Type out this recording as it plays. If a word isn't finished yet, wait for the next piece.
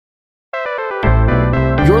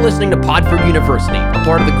listening to Podford University, a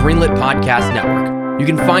part of the Greenlit Podcast Network. You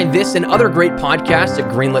can find this and other great podcasts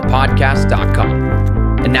at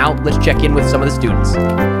greenlitpodcast.com. And now, let's check in with some of the students.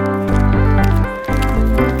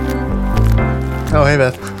 Oh, hey,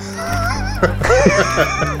 Beth.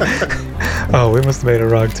 Oh, we must have made a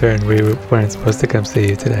wrong turn. We weren't supposed to come see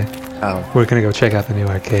you today. Oh. We're going to go check out the new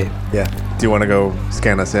arcade. Yeah. Do you want to go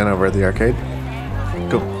scan us in over at the arcade?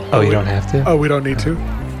 Go. Oh, you don't have to? Oh, we don't need to?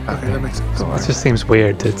 Okay, that makes sense. It just seems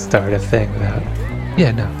weird to start a thing without...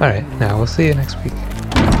 Yeah, no. All right. Now, we'll see you next week.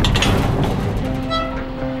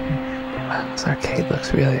 Wow, this arcade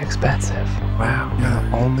looks really expensive. Wow. Yeah.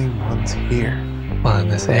 The only ones here. Well, in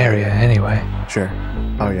this area, anyway. Sure.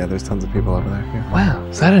 Oh, yeah, there's tons of people over there. Yeah. Wow,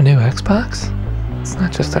 is that a new Xbox? It's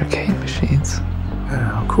not just arcade machines.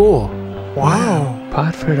 Wow, cool. Wow.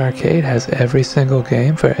 Podford Arcade has every single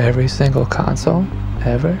game for every single console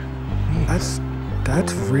ever. That's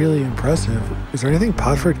really impressive. Is there anything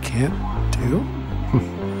Podford can't do?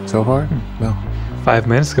 So far? No. 5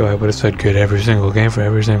 minutes ago, I would have said get every single game for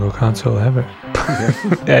every single console ever.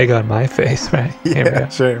 Egg on my face, right? Here we Yeah, go.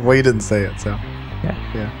 sure. Well, you didn't say it, so.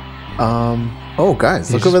 Yeah. Oh, guys,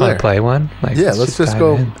 You look just over wanna there. play one? Like, Yeah, let's just dive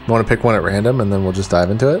go. in. Want to pick one at random, and then we'll just dive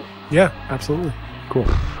into it? Yeah, absolutely. Cool.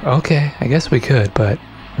 Okay, I guess we could, but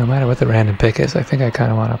no matter what the random pick is, I think I kind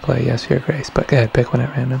of want to play Yes, Your Grace. But go ahead, pick one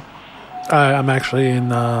at random. I'm actually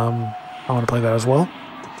in, I want to play that as well.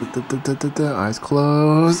 Eyes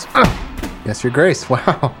closed. Yes, your grace.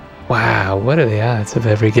 Wow. Wow, what are the odds of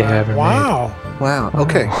every game ever Wow. Wow.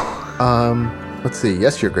 Okay. Let's see.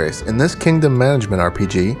 Yes, your grace. In this kingdom management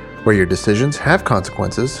RPG, where your decisions have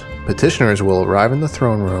consequences, petitioners will arrive in the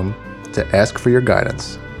throne room to ask for your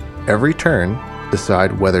guidance. Every turn,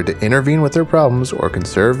 decide whether to intervene with their problems or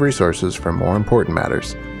conserve resources for more important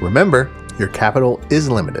matters. Remember, your capital is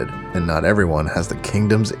limited, and not everyone has the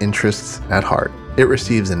kingdom's interests at heart. It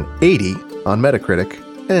receives an 80 on Metacritic,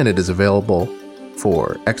 and it is available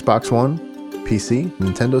for Xbox One, PC,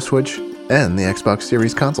 Nintendo Switch, and the Xbox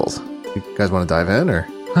Series consoles. You guys want to dive in, or?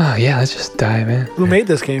 Oh, yeah, let's just dive in. Who made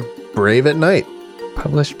this game? Brave at Night.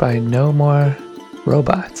 Published by No More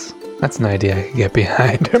Robots. That's an idea I could get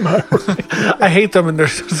behind. I hate them and they're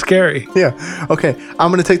so scary. Yeah. Okay,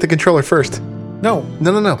 I'm going to take the controller first. No,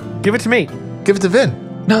 No. give it to me. Give it to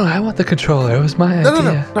Vin. No, I want the controller. It was my No,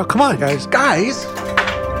 idea. no. No, come on, guys. Guys.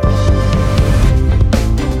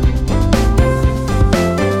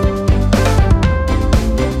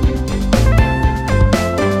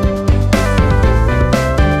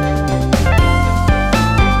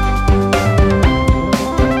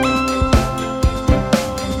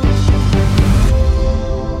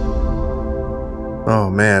 Oh,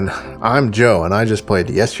 man. I'm Joe, and I just played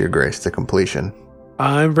Yes, Your Grace to completion.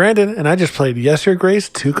 I'm Brandon, and I just played Yes, Your Grace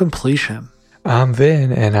to completion. I'm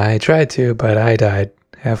Vin, and I tried to, but I died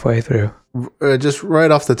halfway through. Just right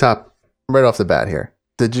off the bat here.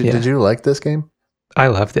 Did you like this game? I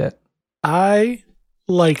loved it. I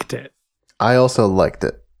liked it. I also liked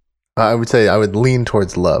it. I would say I would lean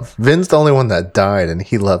towards love. Vin's the only one that died, and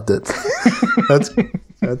he loved it.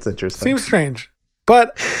 That's interesting. Seems strange,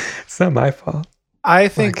 but It's not my fault. I Well, I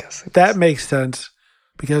think guess it that is. makes sense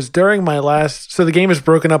because during my last, so the game is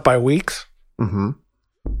broken up by weeks. Mm-hmm.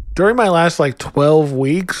 During my last 12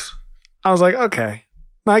 weeks, I was like, okay,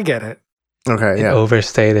 I get it. Okay, It yeah.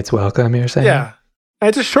 overstayed its welcome, you're saying? Yeah.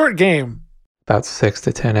 It's a short game. About 6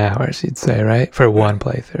 to 10 hours, you'd say, right? For one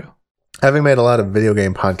playthrough. Having made a lot of video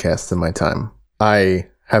game podcasts in my time, I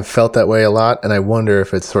have felt that way a lot, and I wonder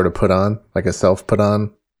if it's sort of put on, like a self-put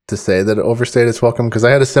on, to say that it overstayed its welcome, because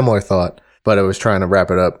I had a similar thought, but I was trying to wrap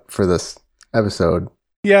it up for this episode.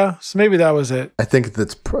 Yeah, so maybe that was it. I think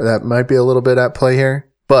that might be a little bit at play here,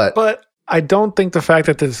 but But I don't think the fact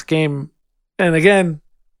that this game, and again,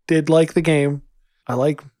 did like the game. I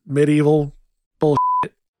like medieval bullshit.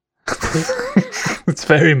 It's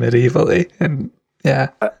very medievally, and yeah.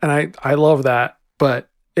 And I love that. But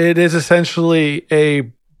it is essentially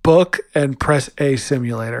a book and press A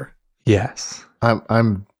simulator. Yes.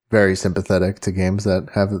 I'm very sympathetic to games that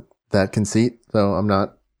have that conceit, so I'm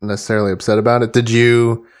not necessarily upset about it. Did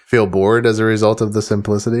you feel bored as a result of the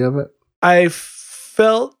simplicity of it? I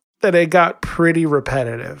felt that it got pretty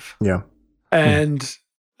repetitive. Yeah. And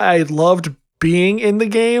I loved being in the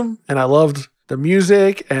game, and I loved the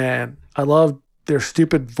music, and I loved their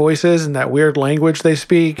stupid voices and that weird language they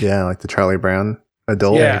speak. Yeah, like the Charlie Brown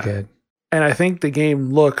adult. Yeah. Very good. And I think the game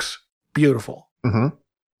looks beautiful. Mm-hmm.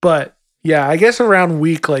 But yeah, I guess around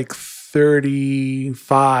week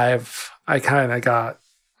 35, I kind of got.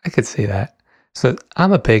 I could see that. So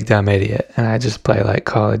I'm a big dumb idiot, and I just play like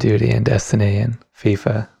Call of Duty and Destiny and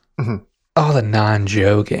FIFA. Mhm. All the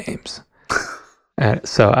non-Joe games. And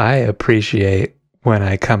so I appreciate when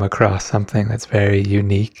I come across something that's very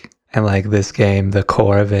unique. And like this game, the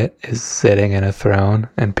core of it is sitting in a throne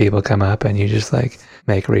and people come up and you just like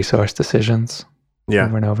make resource decisions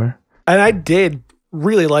over and over. And I did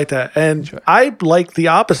really like that. And I like the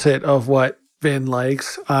opposite of what Vin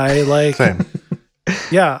likes. I like, Same.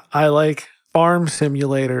 I like farm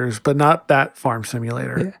simulators, but not that farm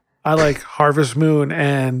simulator. Yeah. I like Harvest Moon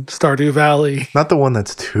and Stardew Valley. Not the one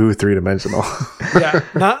that's too three-dimensional. Yeah,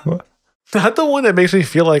 not the one that makes me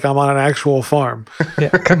feel like I'm on an actual farm. Yeah,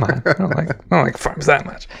 come on. I don't like farms that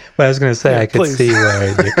much. But I was going to say, I could see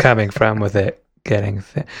where you're coming from with it getting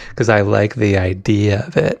because I like the idea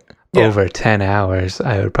of it. Yeah. Over 10 hours,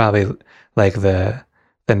 I would probably like the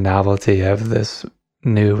novelty of this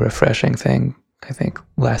new refreshing thing, I think,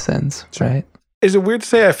 lessens, right? Is it weird to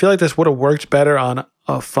say I feel like this would have worked better on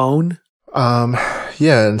a phone?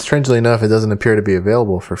 Yeah, and strangely enough, it doesn't appear to be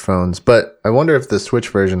available for phones. But I wonder if the Switch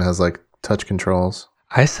version has like touch controls.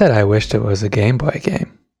 I said I wished it was a Game Boy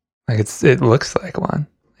game. Like it looks like one.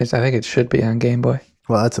 I think it should be on Game Boy.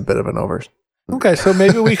 Well, that's a bit of an over. Okay, so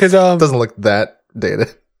maybe we could. It doesn't look that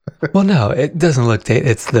dated. Well, no, it doesn't look dated.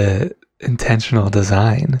 It's the intentional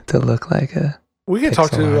design to look like a. We could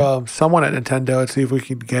talk to someone at Nintendo and see if we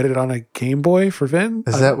can get it on a Game Boy for Vin.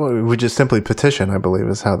 Is that what we just simply petition? I believe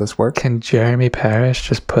is how this works. Can Jeremy Parrish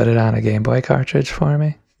just put it on a Game Boy cartridge for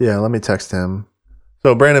me? Yeah, let me text him.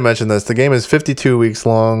 So Brandon mentioned this. The game is 52 weeks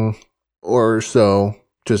long or so.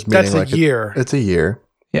 Just meaning that's a year. It's a year.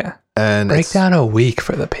 Yeah. And break down a week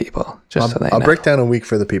for the people. I'll break down a week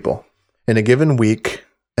for the people. In a given week,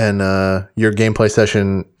 and your gameplay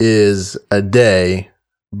session is a day,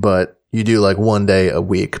 but you do like 1 day a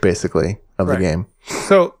week, basically, of the game.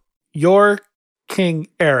 So you're King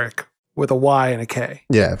Eric with a Y and a K.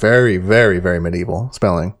 Yeah, very, very, very medieval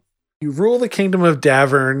spelling. You rule the kingdom of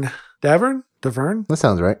Davern. Davern? That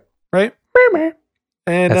sounds right. Right?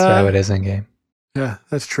 And that's how it is in game. Yeah,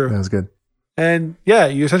 that's true. That was good. And yeah,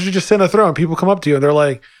 you essentially just sit on a throne. People come up to you and they're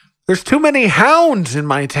like, "There's too many hounds in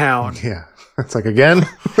my town." Yeah. It's like, again?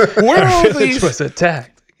 Where are all these? Was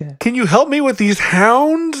attacked. Yeah. Can you help me with these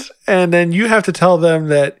hounds? And then you have to tell them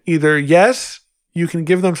that either yes, you can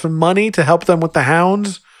give them some money to help them with the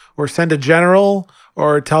hounds, or send a general,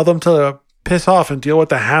 or tell them to piss off and deal with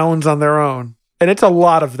the hounds on their own. And it's a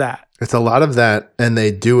lot of that. It's a lot of that, and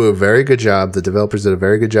they do a very good job. The developers did a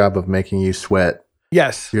very good job of making you sweat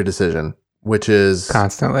your decision, which is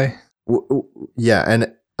constantly. Yeah,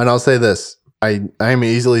 and I'll say this. I'm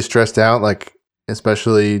easily stressed out, like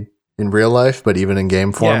especially in real life, but even in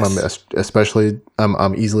game form,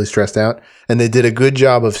 I'm easily stressed out. And they did a good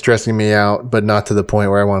job of stressing me out, but not to the point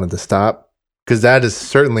where I wanted to stop, because that is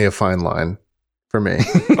certainly a fine line for me.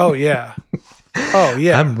 Oh yeah. Oh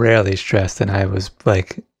yeah. I'm rarely stressed, and I was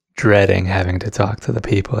like dreading having to talk to the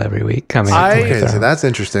people every week coming. Okay, so that's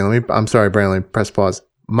interesting. I'm sorry, Brandon. Press pause.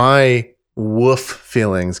 My woof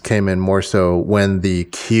feelings came in more so when the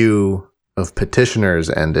queue of petitioners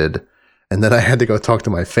ended, and then I had to go talk to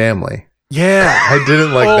my family. Yeah. I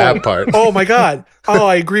didn't like that part. Oh my God. Oh,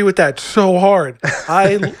 I agree with that so hard.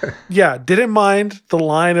 Didn't mind the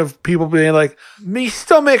line of people being like, "Me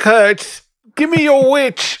stomach hurts. Give me your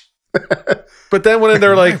witch." But then when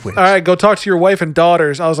they're like, "All right, go talk to your wife and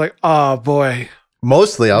daughters," I was like, "Oh boy."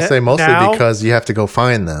 Mostly because you have to go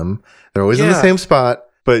find them. They're always in the same spot,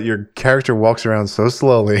 but your character walks around so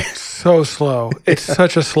slowly. So slow. It's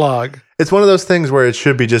such a slog. It's one of those things where it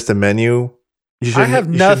should be just a menu. I have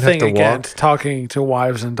nothing against talking to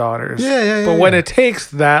wives and daughters. Yeah. But when it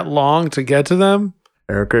takes that long to get to them.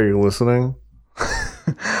 Erica, are you listening?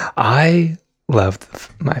 I loved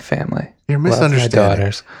my family. You're misunderstanding. My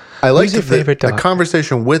daughters. I liked the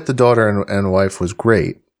conversation with the daughter and wife was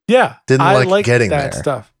great. Yeah. Didn't like getting that there.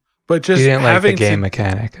 Stuff. But just you didn't like the game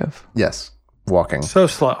mechanic of. Yes. Walking. So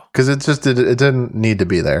slow. Because it didn't need to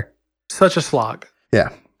be there. Such a slog. Yeah.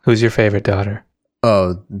 Who's your favorite daughter?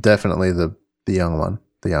 Oh, definitely the young one.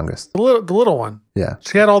 The youngest. The little one. Yeah.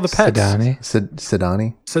 She had all the pets.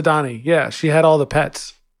 Sidani. Sidani. Yeah. She had all the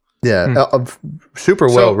pets. Yeah. Super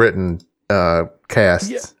well written cast.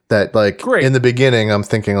 Yeah. That great. In the beginning, I'm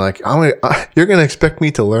thinking like, you're going to expect me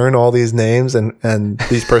to learn all these names and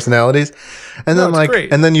these personalities. And then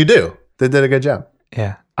great. And then you do. They did a good job.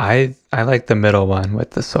 Yeah. I like the middle one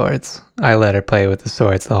with the swords. I let her play with the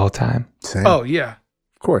swords the whole time. Same. Oh, yeah.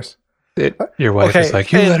 Of course. Your wife is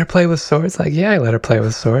like, you let her play with swords? Like, yeah, I let her play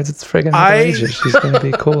with swords. It's friggin' outrageous. She's going to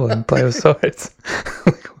be cool and play with swords.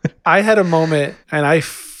 I had a moment, and I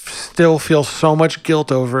still feel so much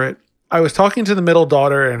guilt over it. I was talking to the middle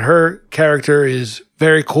daughter, and her character is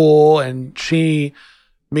very cool, and she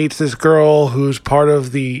meets this girl who's part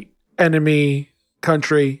of the enemy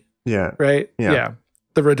country. Yeah. Right? Yeah.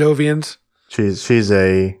 The Radovians. She's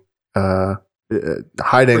a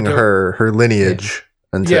hiding her lineage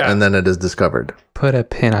until, and then it is discovered. Put a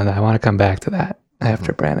pin on that. I want to come back to that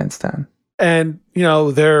after Brandon's done. And,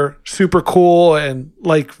 they're super cool. And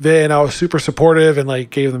like Vin, I was super supportive and like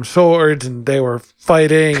gave them swords and they were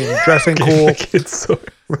fighting and dressing cool.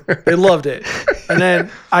 They loved it. And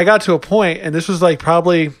then I got to a point, and this was like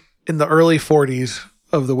probably in the early 40s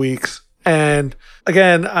of the weeks. And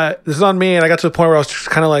again, this is on me. And I got to the point where I was just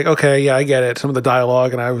kind of like, okay, yeah, I get it. Some of the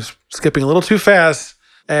dialogue, and I was skipping a little too fast.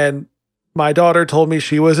 And my daughter told me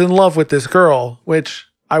she was in love with this girl, which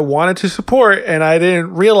I wanted to support. And I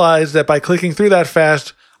didn't realize that by clicking through that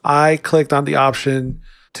fast, I clicked on the option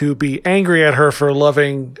to be angry at her for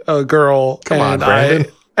loving a girl. Come on,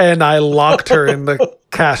 Brandon. I locked her in the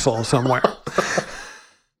castle somewhere.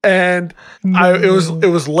 And it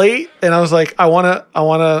was late, and I was like, I wanna, I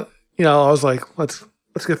was like, let's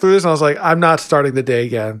get through this. And I was like, I'm not starting the day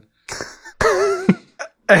again.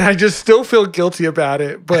 And I just still feel guilty about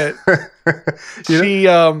it, but that's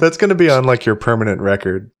going to be on like your permanent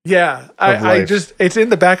record. Yeah. It's in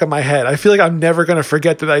the back of my head. I feel like I'm never going to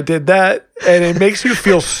forget that I did that. And it makes you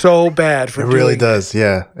feel so bad for it. Really does.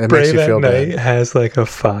 Yeah. It Brave makes you feel bad. It has like a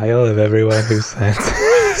file of everyone who sent.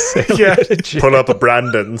 Pull up a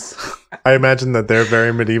Brandon's. I imagine that they're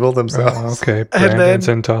very medieval themselves. Oh, okay. Brandon's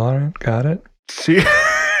intolerant. Got it.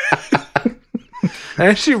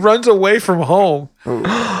 And she runs away from home.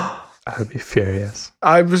 I would be furious.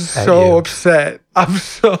 I'm so upset.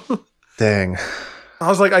 Dang. I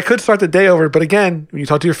was like, I could start the day over, but again, when you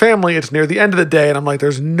talk to your family, it's near the end of the day, and I'm like,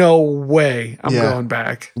 there's no way I'm going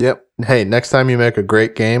back. Yep. Hey, next time you make a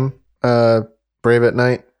great game, Brave at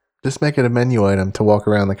Night, just make it a menu item to walk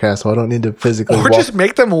around the castle. I don't need to physically walk. Just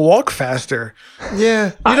make them walk faster.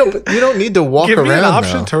 Yeah. You don't need to walk around. Give me an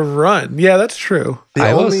option to run. Yeah, that's true.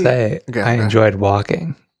 I will say I enjoyed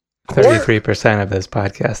walking. 33% of this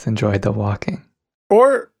podcast enjoyed the walking.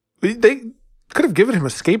 Or they could have given him a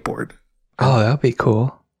skateboard. Oh, that would be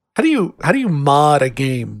cool. How do you mod a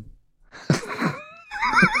game?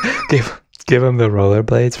 Give him the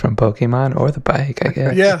rollerblades from Pokemon or the bike, I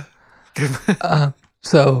guess. Yeah.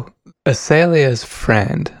 So Azalea's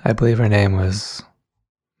friend, I believe her name was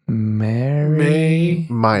Maya.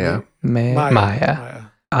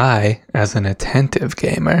 I, as an attentive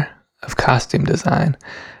gamer of costume design,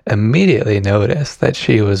 immediately noticed that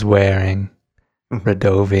she was wearing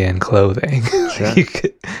Radovian clothing. Sure.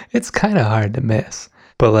 It's kind of hard to miss,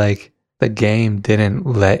 but like the game didn't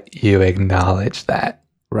let you acknowledge that.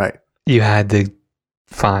 Right. You had to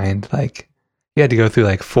you had to go through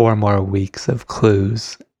like 4 more weeks of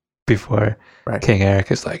clues before King Eric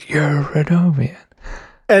is like, you're Radovian.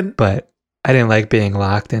 But I didn't like being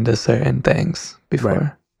locked into certain things before.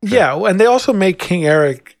 Right. Yeah, and they also make King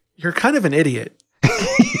Eric, you're kind of an idiot.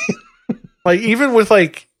 Like, even with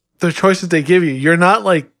like the choices they give you, you're not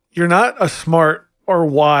a smart or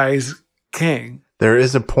wise king. There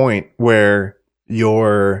is a point where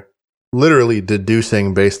you're literally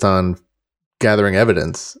deducing based on gathering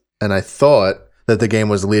evidence. And I thought that the game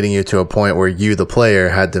was leading you to a point where you, the player,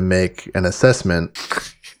 had to make an assessment.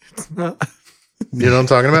 It's not. You know what I'm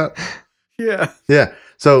talking about? Yeah. Yeah.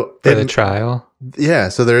 So for the trial. Yeah.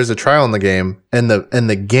 So there is a trial in the game, and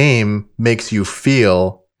the game makes you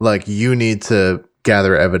feel like you need to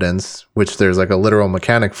gather evidence, which there's like a literal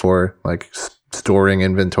mechanic for, like storing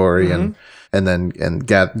inventory and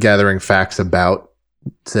gathering facts about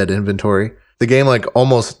said inventory. The game like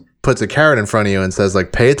almost puts a carrot in front of you and says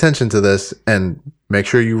like, pay attention to this and make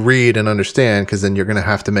sure you read and understand, because then you're going to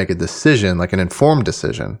have to make a decision, like an informed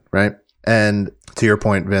decision, right? And to your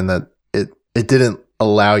point, Vin, that it didn't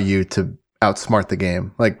allow you to outsmart the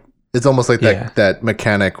game. Like, it's almost like that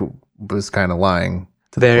mechanic was kind of lying.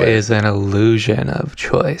 There is an illusion of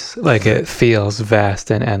choice. Like, it feels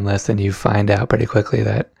vast and endless, and you find out pretty quickly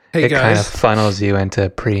that kind of funnels you into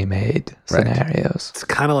pre-made scenarios. It's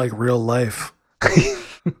kind of like real life.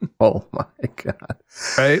 Oh my God.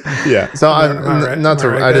 Right? Yeah. So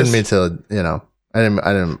I didn't mean to, I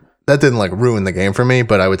didn't, that didn't like ruin the game for me,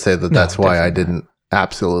 but I would say that's why I didn't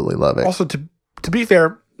absolutely love it. Also, to be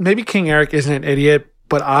fair, maybe King Eric isn't an idiot,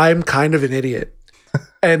 but I'm kind of an idiot.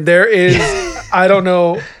 And there is, I don't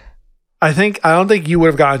know, I don't think you would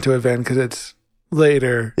have gotten to it, Vin, because it's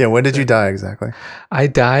later. Yeah. When did you die exactly? I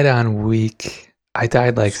died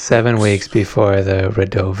like 7 weeks before the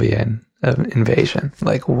Radovian invasion,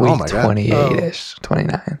 like week 28-ish,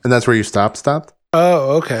 29. And that's where you stopped?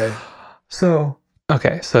 Oh, okay. So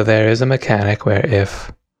there is a mechanic where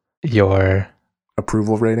if your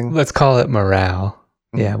approval rating, let's call it morale.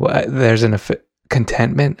 Yeah. Well, there's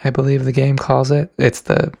contentment, I believe the game calls it. It's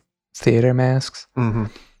the theater masks. Mm-hmm.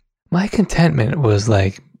 My contentment was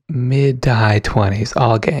like mid to high 20s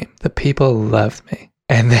all game. The people loved me.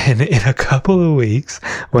 And then in a couple of weeks,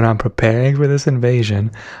 when I'm preparing for this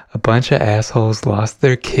invasion, a bunch of assholes lost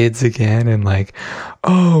their kids again and like,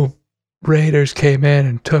 oh, raiders came in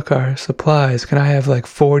and took our supplies. Can I have like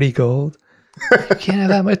 40 gold? You can't have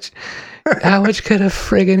that much. How much could a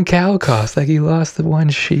friggin' cow cost? Like you lost the one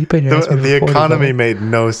sheep and the economy made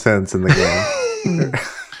no sense in the game.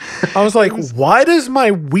 I was like, why does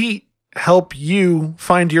my wheat help you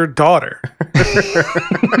find your daughter?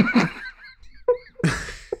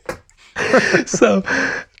 So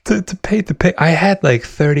to paint the pic, I had like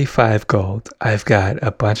 35 gold. I've got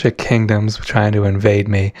a bunch of kingdoms trying to invade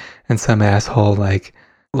me, and some asshole like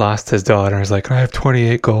lost his daughter and was like, I have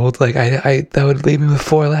 28 gold. Like I that would leave me with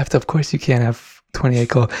 4 left. Of course you can't have 28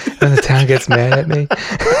 gold. And the town gets mad at me.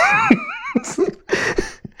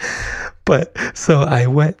 But so I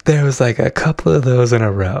went, there was like a couple of those in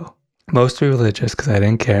a row. Mostly religious because I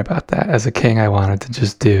didn't care about that. As a king, I wanted to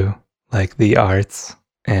just do like the arts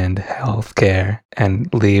and healthcare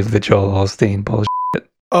and leave the Joel Osteen bullshit.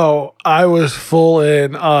 Oh, I was full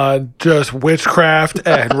in on just witchcraft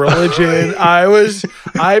and religion.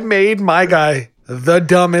 I made my guy the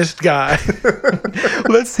dumbest guy.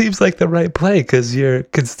 Well, that seems like the right play because your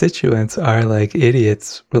constituents are like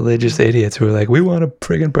idiots, religious idiots who are like, we want to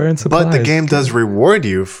friggin' burn supplies. But the game does reward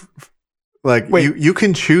you. You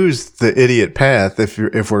can choose the idiot path if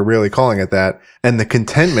we're really calling it that, and the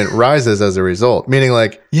contentment rises as a result. Meaning,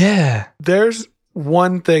 like, yeah, there's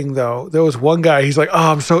one thing though. There was one guy. He's like,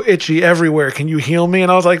 "Oh, I'm so itchy everywhere. Can you heal me?"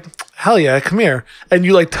 And I was like, "Hell yeah, come here." And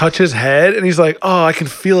you like touch his head, and he's like, "Oh, I can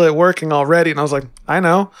feel it working already." And I was like, "I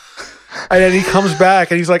know." And then he comes back,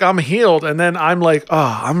 and he's like, "I'm healed." And then I'm like,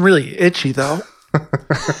 "Oh, I'm really itchy though."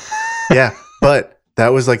 Yeah, but that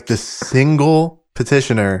was like the single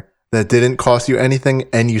petitioner that didn't cost you anything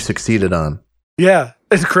and you succeeded on. Yeah,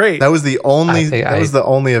 it's great. That was the only the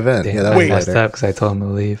only event. Yeah, that was messed up because I told him to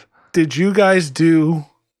leave. Did you guys do,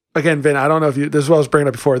 again, Vin, I don't know if this is what I was bringing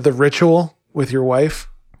up before, the ritual with your wife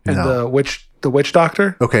and the witch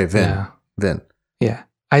doctor? Okay, Vin. No. Vin. Yeah.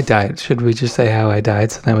 I died. Should we just say how I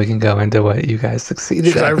died so then we can go into what you guys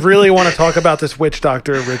succeeded I really want to talk about this witch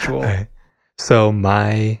doctor ritual. Right. So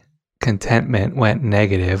my contentment went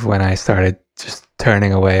negative when I started just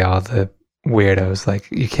turning away all the weirdos. Like,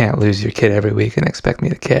 you can't lose your kid every week and expect me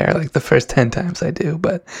to care. Like, the first 10 times I do,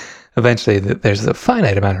 but eventually there's a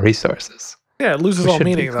finite amount of resources. Yeah, it loses all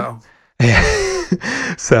meaning, though.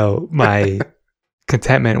 Yeah. So my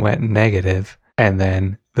contentment went negative, and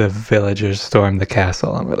then the villagers stormed the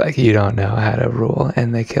castle and were like, you don't know how to rule,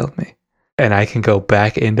 and they killed me. And I can go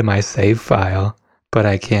back into my save file, but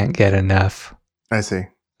I can't get enough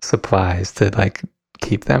supplies to, like,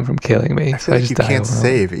 keep them from killing me. I feel like you can't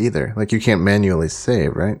save either. Like, you can't manually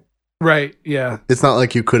save, right? Right, yeah. It's not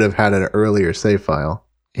like you could have had an earlier save file.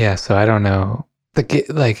 Yeah, so I don't know.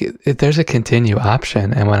 There's a continue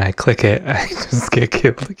option, and when I click it, I just get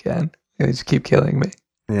killed again. They just keep killing me.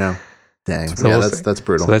 Yeah. Dang. So yeah, that's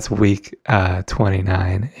brutal. So that's week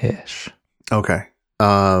 29-ish. Okay.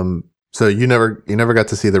 So you never got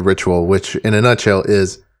to see the ritual, which in a nutshell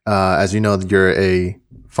is, as you know, you're a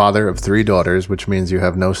father of 3 daughters, which means you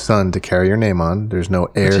have no son to carry your name on. There's no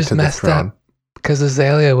heir to the throne. Up, because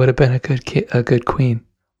Azalea would have been a good queen.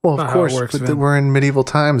 Well, of course, but we're in medieval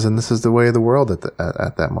times, and this is the way of the world at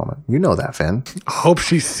that moment. You know that, Vin. Hope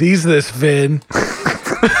she sees this, Vin.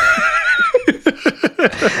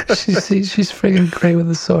 She's friggin' great with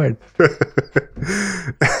a sword.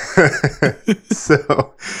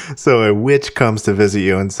 So a witch comes to visit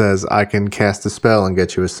you and says, I can cast a spell and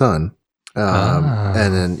get you a son.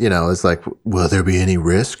 And then, it's like, will there be any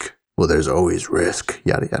risk? Well, there's always risk,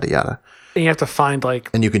 yada, yada, yada. And you have to find,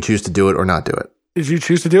 and you can choose to do it or not do it. Did you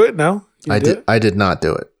choose to do it? No? I did not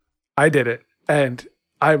do it. I did it. And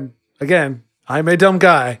I'm a dumb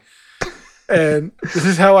guy. And this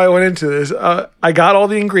is how I went into this. I got all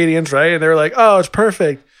the ingredients, right? And they were like, oh, it's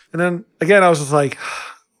perfect. And then, again, I was just like,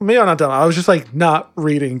 maybe I'm not dumb. I was just, not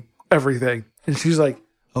reading everything. And she's like,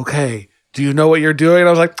 okay, do you know what you're doing? And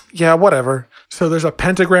I was like, yeah, whatever. So there's a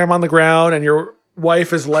pentagram on the ground, and your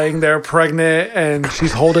wife is laying there pregnant, and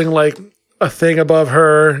she's holding, a thing above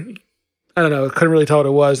her. I don't know. I couldn't really tell what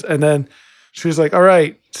it was. And then she was like, all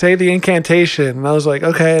right, say the incantation. And I was like,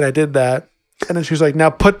 okay. And I did that. And then she was like, now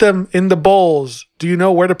put them in the bowls. Do you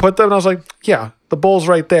know where to put them? And I was like, yeah, the bowl's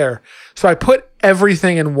right there. So I put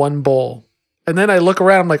everything in one bowl. And then I look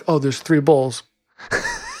around, I'm like, oh, there's 3 bowls.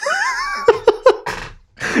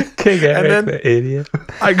 King Eric, And then the idiot.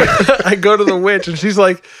 I go to the witch, and she's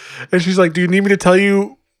like, do you need me to tell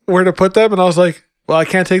you where to put them? And I was like, well, I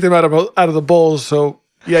can't take them out of the bowls, so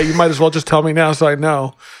yeah, you might as well just tell me now so I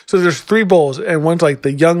know. So there's 3 bowls, and one's like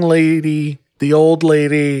the young lady, the old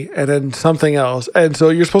lady, and then something else. And so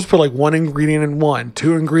you're supposed to put like 1 ingredient in one,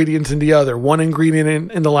 2 ingredients in the other, 1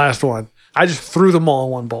 ingredient in the last one. I just threw them all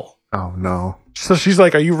in one bowl. Oh, no. So she's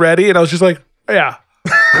like, are you ready? And I was just like, yeah,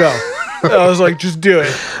 go. And I was like, just do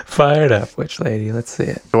it. Fired up, witch lady. Let's see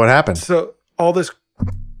it. So what happened? So all this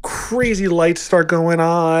crazy lights start going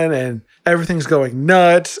on, and everything's going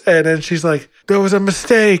nuts. And then she's like, there was a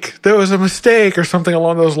mistake, or something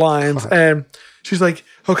along those lines. And she's like,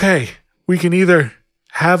 okay, we can either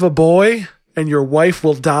have a boy and your wife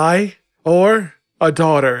will die, or a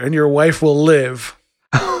daughter and your wife will live.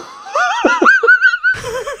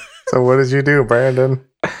 So what did you do, Brandon?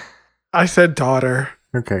 I said daughter.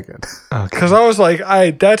 Okay, good. Because I was like,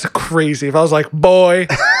 that's crazy. If I was like, boy,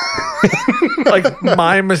 like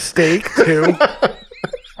my mistake too.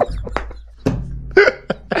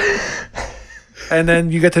 And then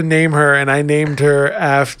you get to name her, and I named her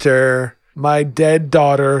after my dead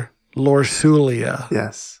daughter, Lorsulia.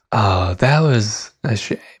 Yes. Oh, that was a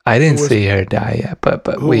shame. I didn't see her die yet,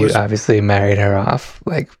 but we obviously married her off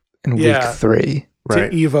like in week 3.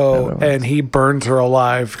 Right. To Evo, and he burns her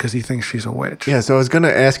alive because he thinks she's a witch. Yeah, so I was going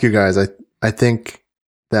to ask you guys, I think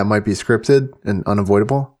that might be scripted and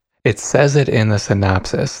unavoidable. It says it in the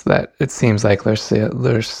synopsis that it seems like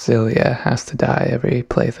Lurcilia has to die every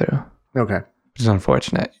playthrough. Okay. Which is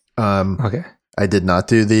unfortunate. Okay. I did not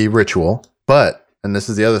do the ritual, but, and this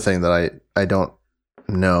is the other thing that I don't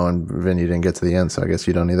know, and Vin, you didn't get to the end, so I guess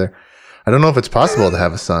you don't either. I don't know if it's possible to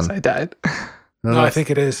have a son. I died. No, I think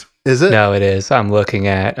it is. Is it? No, it is. I'm looking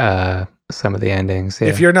at some of the endings. Yeah.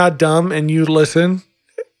 If you're not dumb and you listen,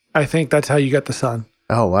 I think that's how you get the son.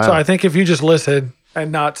 Oh, wow. So I think if you just listen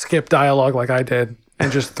and not skip dialogue like I did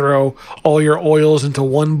and just throw all your oils into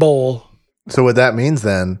one bowl. So what that means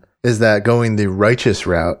then is that going the righteous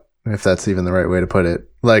route, if that's even the right way to put it,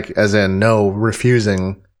 like as in no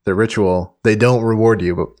refusing the ritual, they don't reward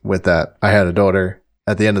you with that. I had a daughter.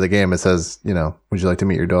 At the end of the game, it says, would you like to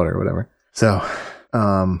meet your daughter or whatever? So,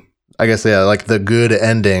 I guess, yeah, like the good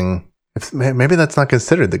ending. Maybe that's not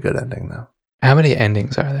considered the good ending, though. How many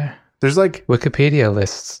endings are there? There's like Wikipedia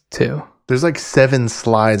lists 2. There's like 7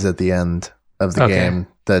 slides at the end of the game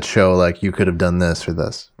that show like you could have done this or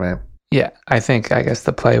this, right? Yeah, I guess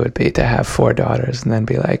the play would be to have 4 daughters and then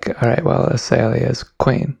be like, all right, well, Azalea's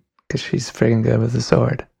queen because she's friggin' good with the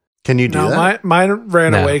sword. Can you do that? Mine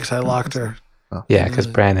ran away because I locked her. Oh. Yeah, because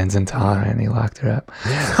Brandon's intolerant and he locked her up.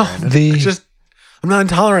 Yeah, I'm not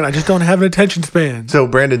intolerant. I just don't have an attention span. So,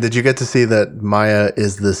 Brandon, did you get to see that Maya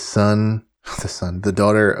is the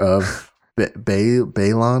daughter of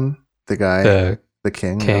Balon, the guy, the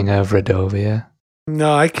king of Redovia?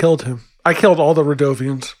 No, I killed him. I killed all the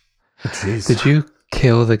Redovians. Jeez. Did you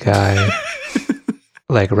kill the guy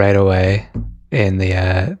like right away in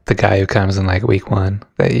the guy who comes in like week 1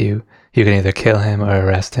 that you can either kill him or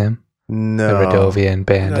arrest him? No. The Redovian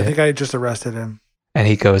bandit. No, I think I just arrested him. And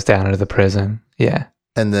he goes down into the prison. Yeah.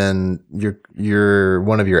 And then your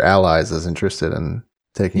one of your allies is interested in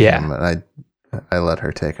taking him, and I let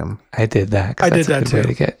her take him. I did that because that's a good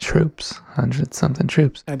way to get troops, 100-something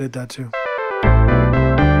troops. I did that too.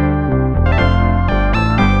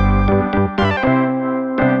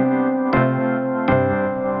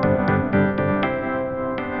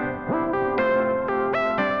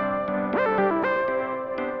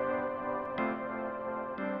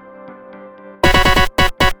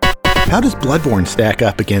 How does Bloodborne stack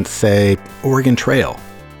up against, say, Oregon Trail?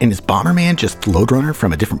 And is Bomberman just Loadrunner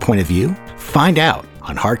from a different point of view? Find out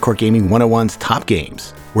on Hardcore Gaming 101's Top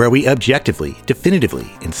Games, where we objectively,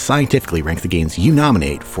 definitively, and scientifically rank the games you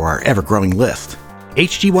nominate for our ever-growing list.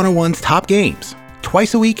 HG 101's Top Games,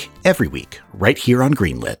 twice a week, every week, right here on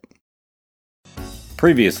Greenlit.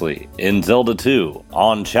 Previously in Zelda 2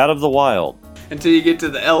 on Chat of the Wild. Until you get to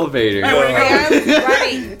the elevator. I'm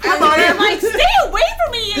running. I'm like, stay away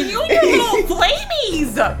from me and you and your little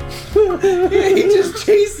flamies. Yeah, he just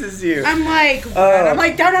chases you. I'm like, no, run.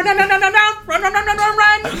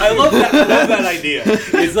 I love that idea.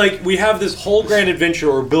 It's like we have this whole grand adventure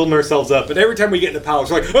where we're building ourselves up, but every time we get in the palace,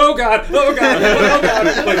 we're like, oh god,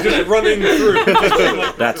 like just running through.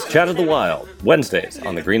 That's Chat of the Wild, Wednesdays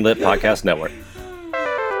on the Greenlit Podcast Network.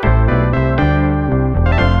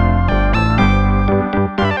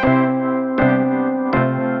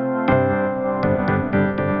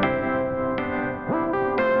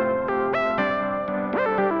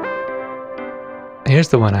 Here's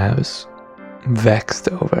the one I was vexed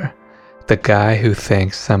over. The guy who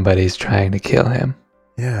thinks somebody's trying to kill him.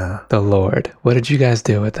 Yeah. The Lord. What did you guys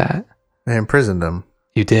do with that? I imprisoned him.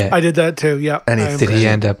 You did? I did that too, yeah. And did he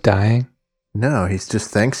end up dying? No, he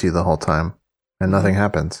just thanks you the whole time, and nothing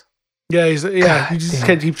happens. Yeah, you just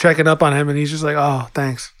can't keep checking up on him, and he's just like, oh,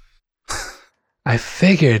 thanks. I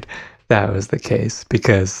figured that was the case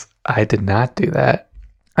because I did not do that.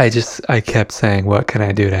 I kept saying, what can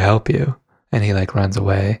I do to help you? And he like runs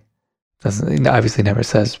away. Obviously never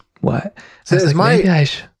says what. So is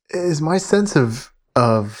my sense of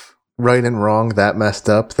right and wrong that messed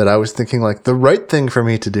up that I was thinking like the right thing for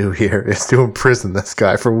me to do here is to imprison this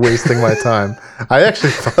guy for wasting my time? I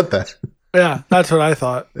actually thought that. Yeah, that's what I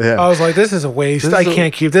thought. Yeah. I was like, this is a waste. I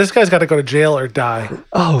can't keep this guy's got to go to jail or die.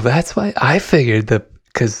 Oh, that's why I figured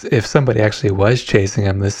because if somebody actually was chasing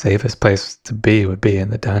him, the safest place to be would be in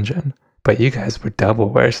the dungeon. But you guys were double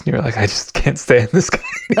worse, and you were like, I just can't stand this guy.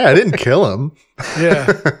 Yeah, I didn't kill him. Yeah.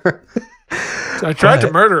 I tried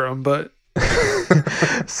to murder him, but...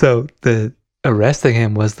 So the arresting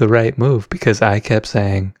him was the right move because I kept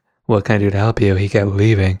saying, what can I do to help you? He kept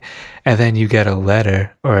leaving. And then you get a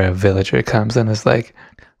letter or a villager comes and is like,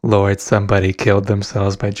 Lord, somebody killed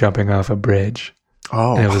themselves by jumping off a bridge.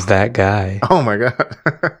 Oh. And it was that guy. Oh, my God.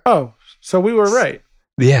 Oh, so we were right.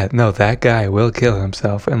 Yeah, no, that guy will kill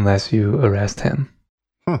himself unless you arrest him.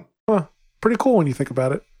 Huh. Pretty cool when you think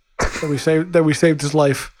about it. That we saved his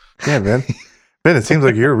life. Yeah, man. Man, it seems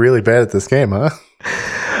like you're really bad at this game, huh?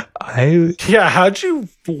 Yeah, how'd you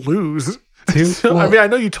lose? Well, I mean, I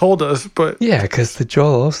know you told us, but... Yeah, because the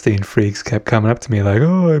Joel Osteen freaks kept coming up to me like,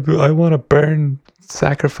 oh, I want to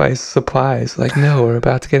sacrifice supplies. Like, no, we're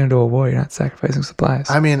about to get into a war. You're not sacrificing supplies.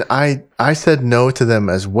 I mean, I said no to them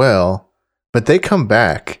as well, but they come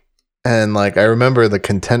back. And, like, I remember the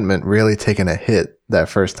contentment really taking a hit that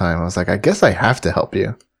first time. I was like, I guess I have to help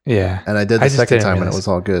you. Yeah. And I did the second time and it was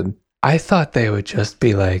all good. I thought they would just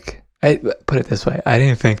be like, I put it this way. I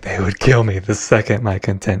didn't think they would kill me the second my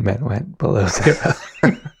contentment went below 0.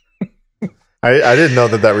 I didn't know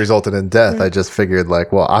that resulted in death. I just figured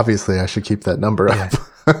like, well, obviously I should keep that number up.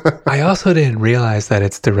 I also didn't realize that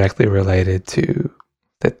it's directly related to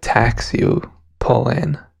the tax you pull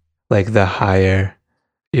in. Like the higher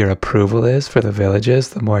your approval is for the villages,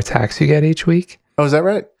 the more tax you get each week. Oh, is that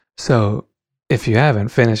right? So if you haven't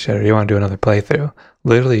finished it or you want to do another playthrough,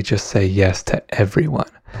 literally just say yes to everyone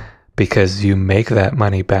because you make that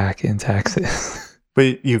money back in taxes.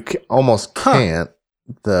 But you almost can't,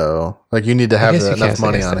 though. Like you need to have enough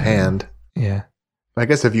money on hand. Yeah. I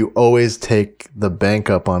guess if you always take the bank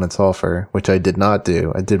up on its offer, which I did not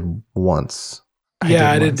do. I did once. Yeah,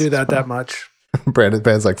 I didn't do that much. Brandon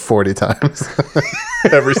bans like 40 times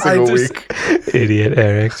every single week. Idiot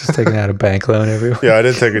Eric, just taking out a bank loan every week. Yeah, I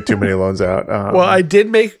didn't take too many loans out. Well, I did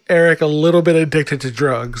make Eric a little bit addicted to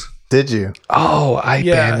drugs. Did you? Oh, I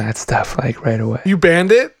banned that stuff like right away. You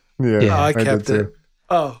banned it? Yeah, I kept it. Too.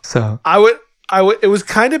 Oh, so I would. It was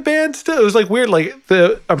kind of banned still. It was like weird. Like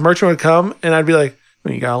a merchant would come and I'd be like,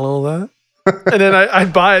 well, "You got a little of that," and then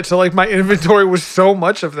I'd buy it. So like my inventory was so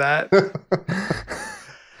much of that.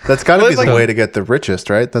 That's got to be the way to get the richest,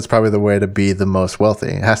 right? That's probably the way to be the most wealthy.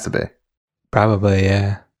 It has to be. Probably,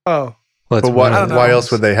 yeah. Oh. Well, but why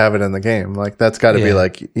else would they have it in the game? Like that's got to be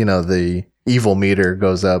like, the evil meter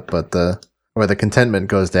goes up, but the contentment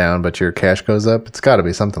goes down, but your cash goes up. It's got to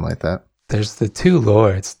be something like that. There's the two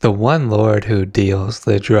lords. The one lord who deals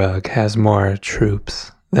the drug has more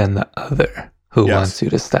troops than the other who wants you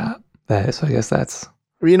to stop. So I guess that's...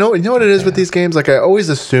 You know what it is with these games? Like I always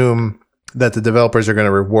assume that the developers are going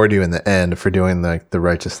to reward you in the end for doing the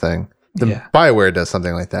righteous thing. BioWare does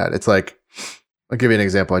something like that. It's like, I'll give you an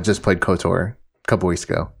example. I just played KOTOR a couple weeks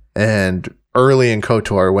ago. And early in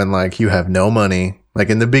KOTOR, when like you have no money, like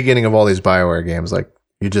in the beginning of all these BioWare games, like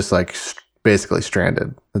you just like basically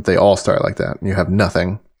stranded. That they all start like that. And you have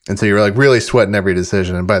nothing. And so you're like really sweating every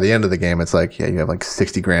decision. And by the end of the game, it's like, you have like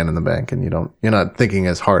 60 grand in the bank and you're not thinking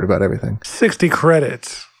as hard about everything. 60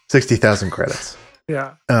 credits. 60,000 credits.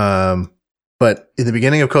 Yeah. But in the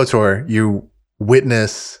beginning of KOTOR, you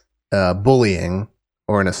witness bullying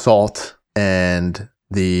or an assault, and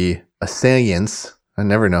the assailants, I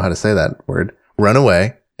never know how to say that word, run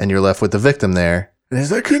away, and you're left with the victim there. And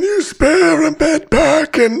he's like, can you spare a med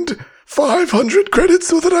pack and 500 credits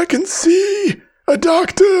so that I can see a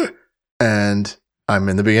doctor? And I'm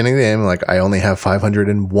in the beginning of the game, like, I only have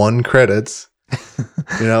 501 credits,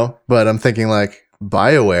 but I'm thinking like,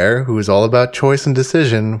 BioWare, who is all about choice and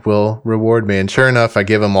decision, will reward me. And sure enough, I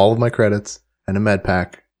give him all of my credits and a med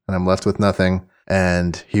pack, and I'm left with nothing.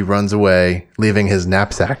 And he runs away, leaving his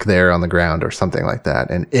knapsack there on the ground or something like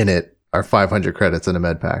that. And in it are 500 credits and a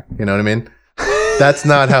med pack. You know what I mean? That's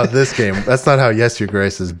not how Yes Your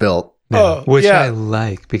Grace is built. No, which I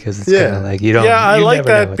like because it's kind of like you don't. Yeah, I you like never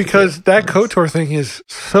know that what because to do. that KOTOR thing is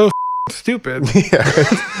so stupid.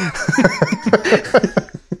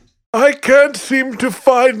 I can't seem to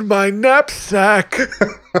find my knapsack.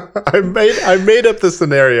 I made up the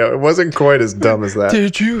scenario. It wasn't quite as dumb as that.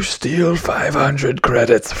 Did you steal 500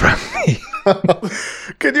 credits from me?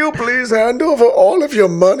 Can you please hand over all of your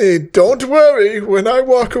money? Don't worry. When I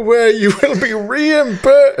walk away, you will be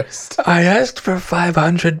reimbursed. I asked for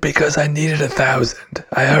 500 because I needed 1,000.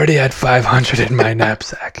 I already had 500 in my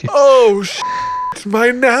knapsack. Oh, my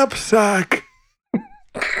knapsack.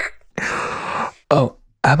 Oh,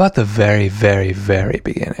 how about the very, very, very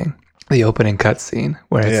beginning? The opening cutscene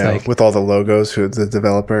where it's like... with all the logos, who's the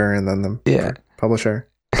developer and then the publisher.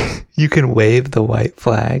 You can wave the white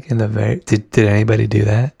flag in the very... Did anybody do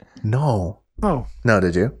that? No. Oh. No,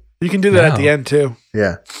 did you? You can do that at the end, too.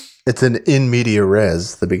 Yeah. It's an in media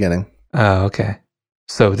res, the beginning. Oh, okay.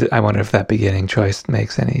 So I wonder if that beginning choice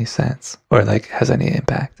makes any sense or like has any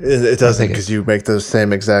impact. It doesn't, because you make those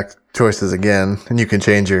same exact choices again and you can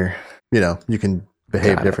change your... you can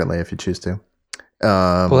behave differently if you choose to.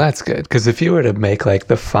 Well, that's good, because if you were to make like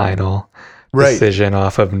the final decision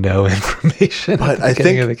off of no information at the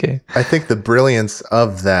beginning of the game. I think the brilliance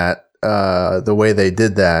of that, the way they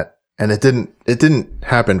did that, and it didn't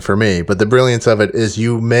happen for me, but the brilliance of it is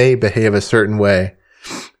you may behave a certain way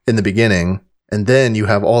in the beginning, and then you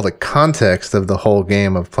have all the context of the whole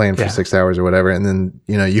game of playing for 6 hours or whatever, and then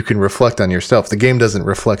you can reflect on yourself. The game doesn't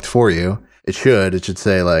reflect for you. It should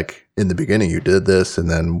say like, in the beginning you did this, and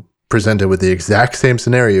then presented with the exact same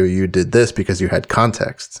scenario, you did this because you had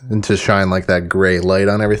context, and to shine like that gray light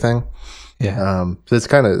on everything. Yeah. So it's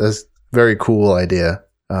that's very cool idea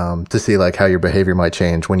to see like how your behavior might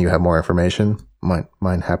change when you have more information.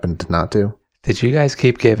 Mine happened to not to. Did you guys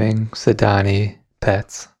keep giving Sidani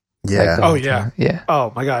pets? Yeah. Like yeah.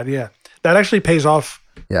 Oh my God. Yeah. That actually pays off.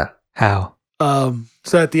 Yeah. How?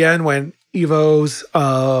 So at the end when Evo's,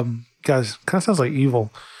 guys, kind of sounds like evil,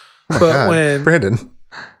 but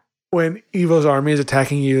when Evo's army is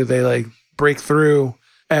attacking you, they like break through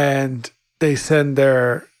and they send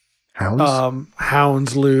their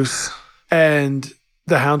hounds loose, and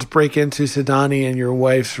the hounds break into Sidani and your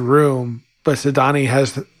wife's room. But Sidani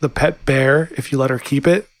has the pet bear if you let her keep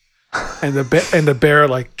it, and the bear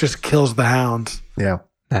like just kills the hounds. Yeah,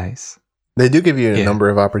 nice. They do give you a number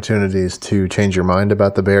of opportunities to change your mind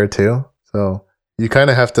about the bear too. So you kind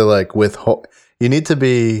of have to like you need to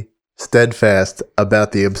be steadfast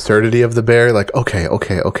about the absurdity of the bear. Like, okay,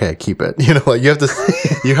 keep it. Like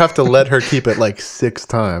you have to let her keep it like 6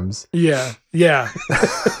 times. Yeah.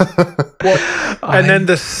 Well, and then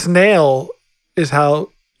the snail is how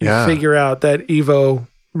you figure out that Evo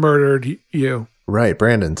murdered you. Right,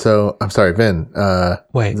 Brandon. So I'm sorry, Vin.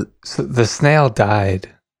 Wait, so the snail died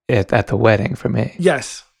at the wedding for me.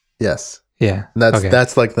 Yes. Yeah. And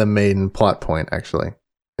that's like the main plot point, actually,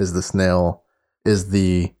 is the snail is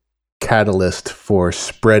the catalyst for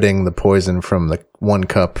spreading the poison from the one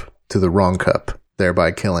cup to the wrong cup,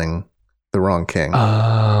 thereby killing the wrong king.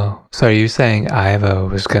 Oh, so are you saying Ivo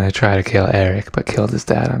was going to try to kill Eric, but killed his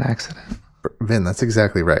dad on accident? Vin, that's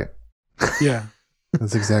exactly right. Yeah.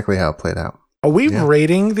 That's exactly how it played out. Are we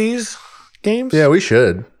rating these games? Yeah, we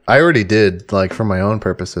should. I already did, like, for my own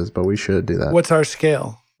purposes, but we should do that. What's our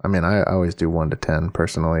scale? I mean, I always do 1 to 10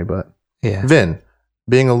 personally, but yeah. Vin,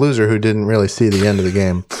 being a loser who didn't really see the end of the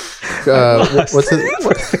game,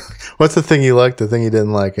 what's the thing you liked, the thing you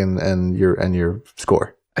didn't like, and your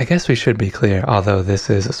score? I guess we should be clear, although this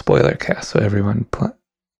is a spoiler cast, so everyone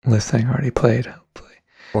listening already played, hopefully.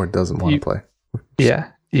 Or doesn't want to play. Yeah,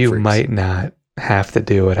 you might not have to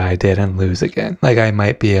do what I did and lose again. Like, I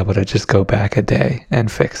might be able to just go back a day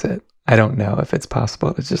and fix it. I don't know if it's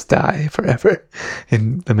possible to just die forever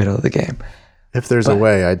in the middle of the game. If there's a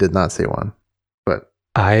way, I did not see one. But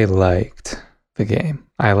I liked the game.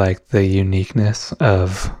 I liked the uniqueness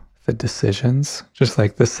of the decisions, just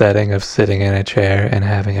like the setting of sitting in a chair and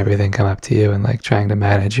having everything come up to you and like trying to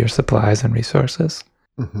manage your supplies and resources.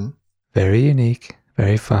 Mm-hmm. Very unique,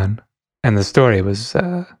 very fun. And the story was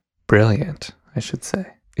brilliant, I should say.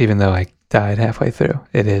 Even though I died halfway through,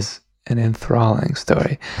 it is an enthralling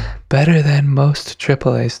story. Better than most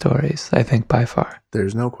AAA stories, I think, by far.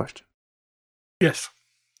 There's no question. Yes,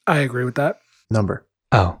 I agree with that. Number.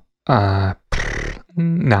 9.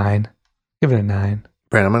 Give it a 9.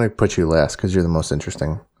 Brandon, I'm going to put you last because you're the most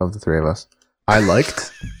interesting of the three of us. I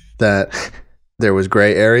liked that there was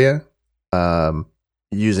gray area.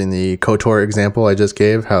 Using the KOTOR example I just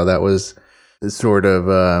gave, how that was sort of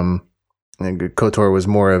KOTOR was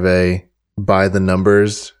more of a by the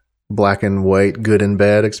numbers black and white, good and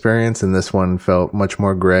bad experience, and this one felt much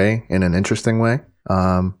more gray in an interesting way.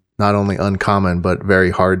 Not only uncommon, but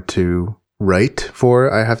very hard to write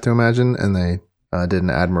for, I have to imagine, and they did an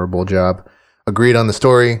admirable job. Agreed on the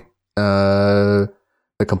story, the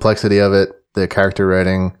complexity of it, the character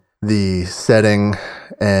writing, the setting,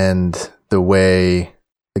 and the way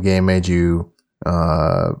the game made you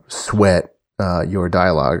sweat your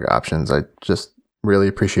dialogue options. I just really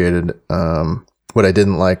appreciated. What I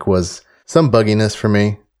didn't like was some bugginess for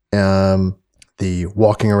me. The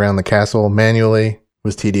walking around the castle manually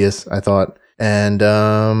was tedious, I thought. And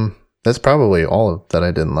that's probably all that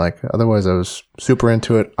I didn't like. Otherwise, I was super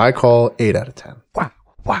into it. I call 8 out of 10.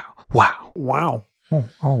 Wow.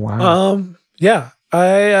 Oh wow. Yeah, I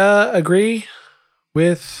agree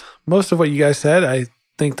with most of what you guys said. I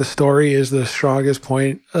think the story is the strongest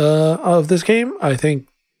point of this game. I think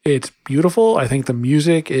it's beautiful. I think the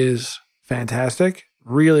music is fantastic.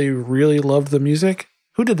 Really, really loved the music.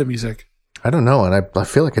 Who did the music? I don't know, and I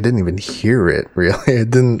feel like I didn't even hear it,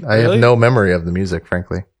 really. I have no memory of the music,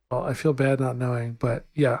 frankly. Well, I feel bad not knowing, but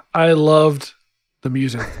yeah, I loved the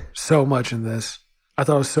music so much in this. I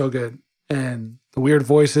thought it was so good. And the weird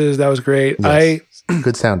voices, that was great. Yes.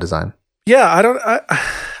 Good sound design. Yeah,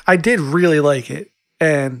 I did really like it.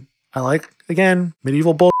 And I like, again,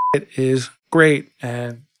 medieval bullshit is great.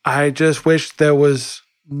 And I just wish there was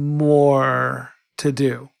more to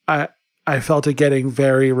do. I felt it getting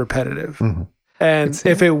very repetitive. Mm-hmm. And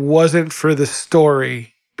if it wasn't for the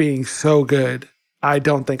story being so good, I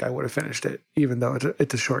don't think I would have finished it, even though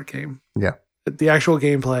it's a short game. Yeah. The actual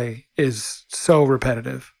gameplay is so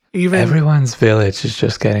repetitive. Even everyone's village is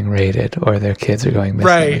just getting raided, or their kids are going missing.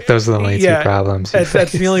 Right. Like, those are the only two problems.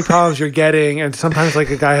 That's the only problems you're getting. And sometimes, like,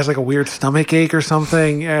 a guy has like a weird stomach ache or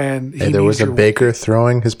something, and there was a baker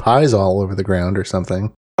throwing his pies all over the ground or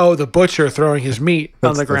something. Oh, the butcher throwing his meat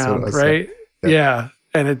on the ground, right? Yeah,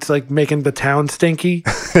 and it's like making the town stinky.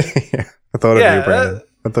 Yeah. I thought of you, Brandon.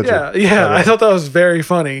 I thought that was very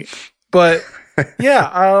funny. But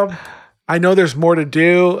yeah, I know there's more to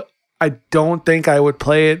do. I don't think I would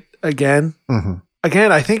play it again. Mm-hmm.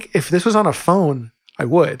 Again, I think if this was on a phone, I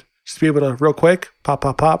would. Just be able to real quick, pop,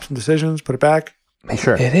 some decisions, put it back.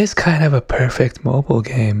 Sure. It is kind of a perfect mobile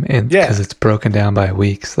game because it's broken down by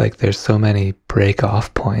weeks. Like there's so many break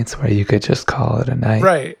off points where you could just call it a night.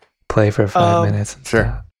 Right. Play for 5 minutes and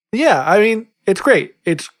stuff. Yeah, I mean, it's great.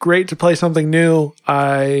 It's great to play something new.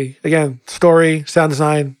 Again, story, sound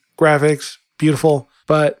design, graphics, beautiful.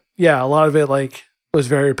 But yeah, a lot of it was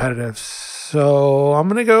very repetitive. So I'm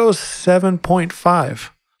going to go 7.5.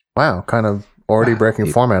 Wow, kind of already breaking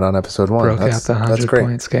format on episode 1. Broke out the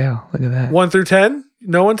 100-point scale. Look at that. 1 through 10?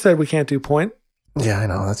 No one said we can't do point. Yeah, I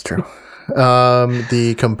know. That's true.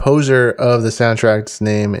 The composer of the soundtrack's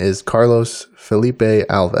name is Carlos Felipe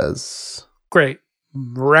Alves. Great.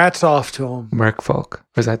 Rats off to him. Merfolk.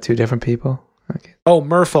 Was that 2 different people? Okay. Oh,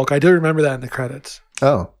 Merfolk. I do remember that in the credits.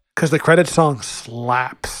 Oh. Because the credits song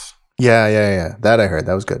slaps. Yeah. That I heard.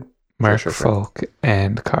 That was good. Merfolk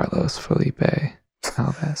and Carlos Felipe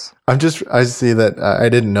Alves. I see that I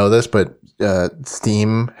didn't know this, but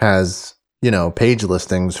Steam has, page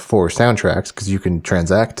listings for soundtracks because you can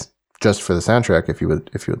transact just for the soundtrack if you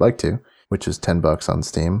would like to, which is $10 on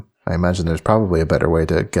Steam. I imagine there's probably a better way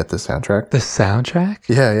to get the soundtrack. The soundtrack?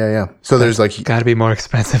 Yeah. So there's got to be more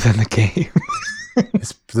expensive than the game.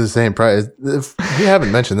 It's the same price. If we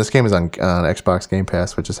haven't mentioned, this game is on Xbox Game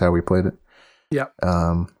Pass, which is how we played it. Yeah.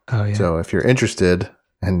 Yeah. So if you're interested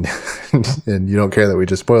and you don't care that we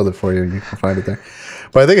just spoiled it for you, you can find it there.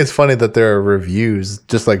 But I think it's funny that there are reviews,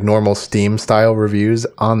 just like normal Steam style reviews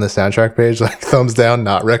on the soundtrack page, like thumbs down,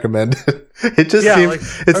 not recommended. It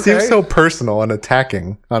just seems so personal and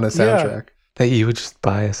attacking on a soundtrack. That you would just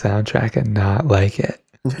buy a soundtrack and not like it.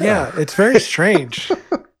 Yeah, it's very strange.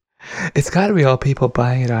 It's got to be all people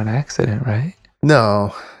buying it on accident, right?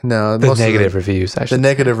 No. The negative reviews, I should The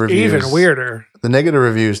negative reviews. Even weirder. The negative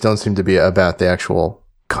reviews don't seem to be about the actual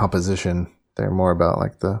composition. They're more about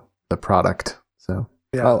like the product. So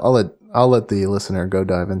yeah. I'll let the listener go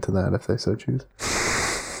dive into that if they so choose.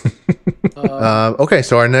 Okay,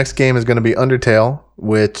 so our next game is going to be Undertale,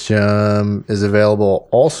 which is available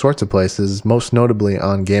all sorts of places, most notably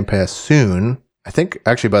on Game Pass soon. I think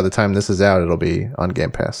actually by the time this is out, it'll be on Game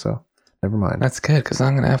Pass, so never mind. That's good, because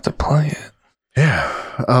I'm going to have to play it.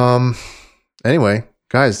 Yeah. Anyway,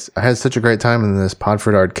 guys, I had such a great time in this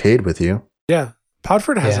Podford arcade with you. Yeah,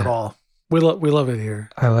 Podford has it all. We love it here.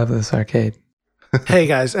 I love this arcade. Hey,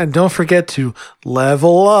 guys, and don't forget to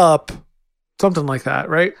level up. Something like that,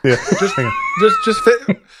 right? Yeah. Just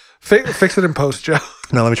fix it in post, Joe.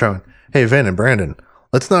 No, let me try one. Hey, Vin and Brandon,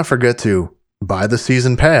 let's not forget to Buy the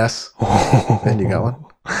season pass. And you got one?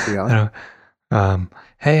 You got one?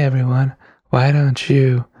 Hey everyone, why don't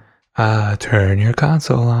you turn your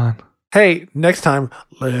console on? Hey, next time,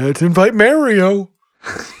 let's invite Mario.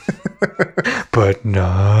 But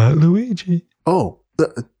not Luigi. Oh,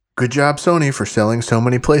 good job, Sony, for selling so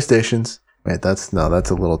many PlayStations. Wait, that's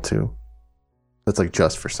a little too. That's like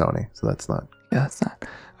just for Sony, so that's not. Yeah, that's not.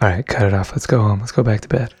 All right, cut it off. Let's go home. Let's go back to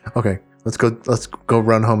bed. Okay, let's go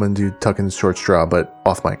run home and do Tucking Short Straw, but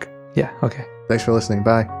off mic. Yeah, okay. Thanks for listening.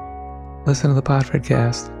 Bye. Listen to the Podford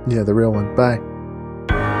cast. Yeah, the real one. Bye.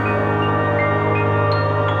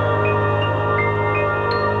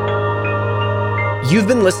 You've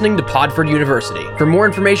been listening to Podford University. For more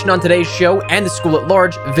information on today's show and the school at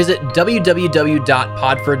large, visit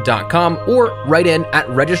www.podford.com or write in at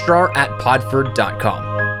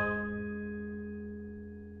registrar@podford.com.